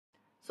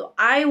So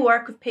I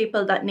work with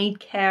people that need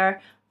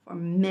care for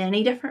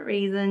many different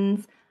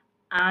reasons,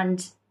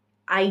 and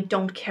I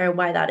don't care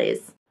why that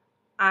is.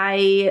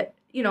 I,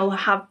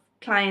 have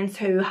clients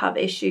who have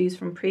issues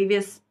from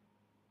previous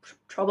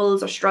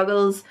troubles or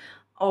struggles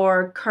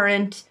or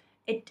current.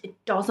 It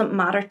doesn't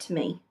matter to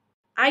me.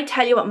 I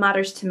tell you what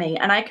matters to me,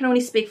 and I can only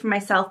speak for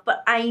myself,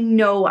 but I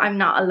know I'm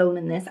not alone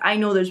in this. I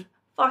know there's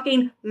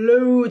fucking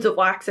loads of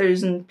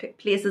waxers and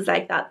places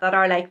like that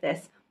are like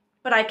this,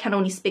 but I can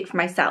only speak for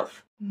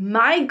myself.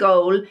 My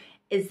goal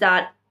is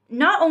that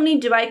not only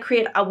do I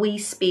create a wee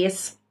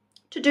space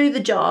to do the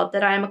job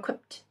that I am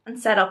equipped and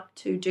set up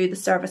to do the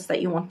service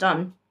that you want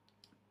done,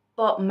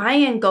 but my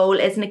end goal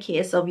isn't a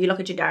case of you look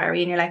at your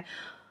diary and you're like,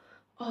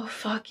 oh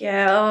fuck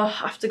yeah, oh,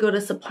 I have to go to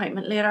this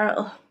appointment later,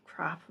 oh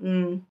crap,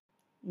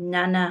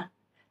 nah,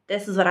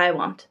 this is what I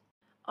want.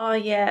 Oh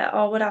yeah,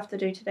 oh what do I have to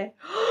do today?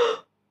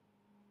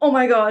 Oh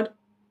my god,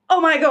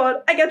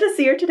 I get to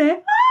see her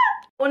today.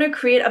 I want to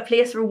create a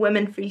place where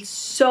women feel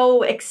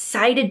so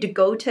excited to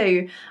go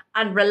to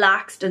and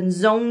relaxed and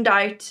zoned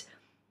out.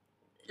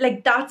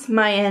 Like, that's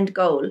my end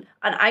goal,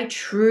 and I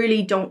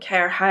truly don't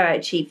care how I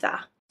achieve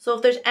that. So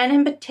if there's anything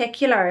in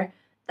particular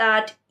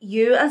that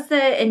you as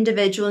the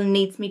individual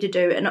needs me to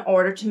do in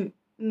order to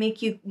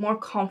make you more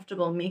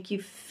comfortable, make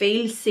you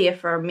feel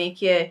safer,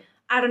 make you,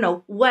 I don't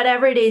know,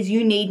 whatever it is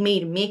you need me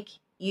to make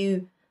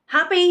you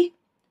happy,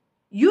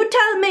 you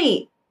tell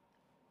me.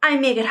 I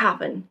make it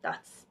happen.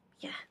 That's,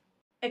 yeah.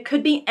 It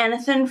could be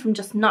anything from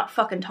just not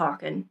fucking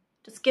talking,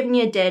 just giving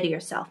you a day to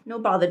yourself. No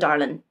bother,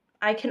 darling.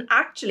 I can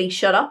actually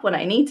shut up when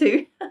I need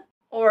to.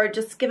 Or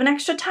just give an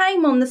extra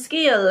time on the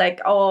scale,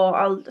 like, oh,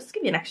 I'll just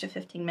give you an extra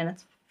 15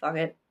 minutes, fuck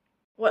it.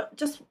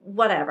 Just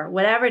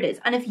whatever it is.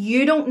 And if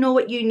you don't know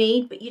what you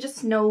need, but you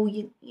just know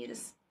you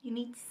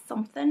need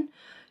something,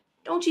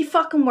 don't you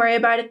fucking worry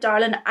about it,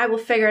 darling. I will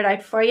figure it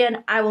out for you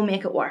and I will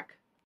make it work.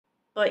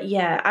 But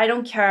yeah, I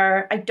don't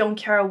care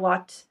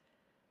what,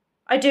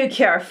 I do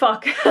care,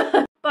 fuck.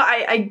 But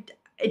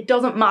it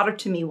doesn't matter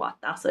to me what,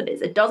 that's what it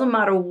is. It doesn't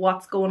matter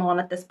what's going on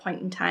at this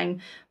point in time.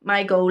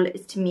 My goal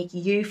is to make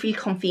you feel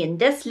comfy in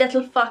this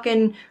little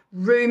fucking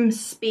room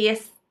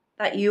space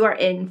that you are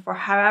in for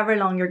however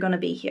long you're gonna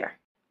be here.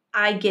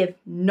 I give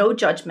no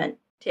judgment.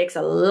 Takes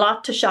a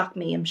lot to shock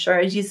me, I'm sure,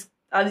 as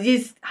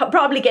you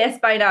probably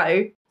guessed by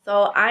now.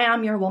 So I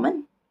am your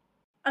woman.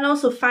 And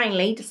also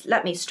finally, just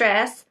let me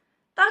stress,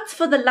 that's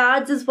for the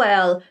lads as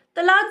well.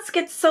 The lads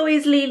get so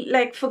easily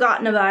like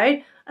forgotten about.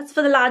 That's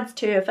for the lads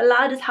too. If a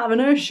lad is having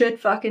a shit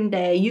fucking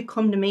day, you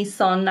come to me,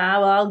 son,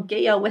 now I'll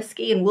get you a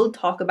whiskey and we'll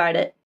talk about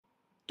it.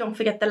 Don't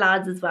forget the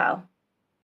lads as well.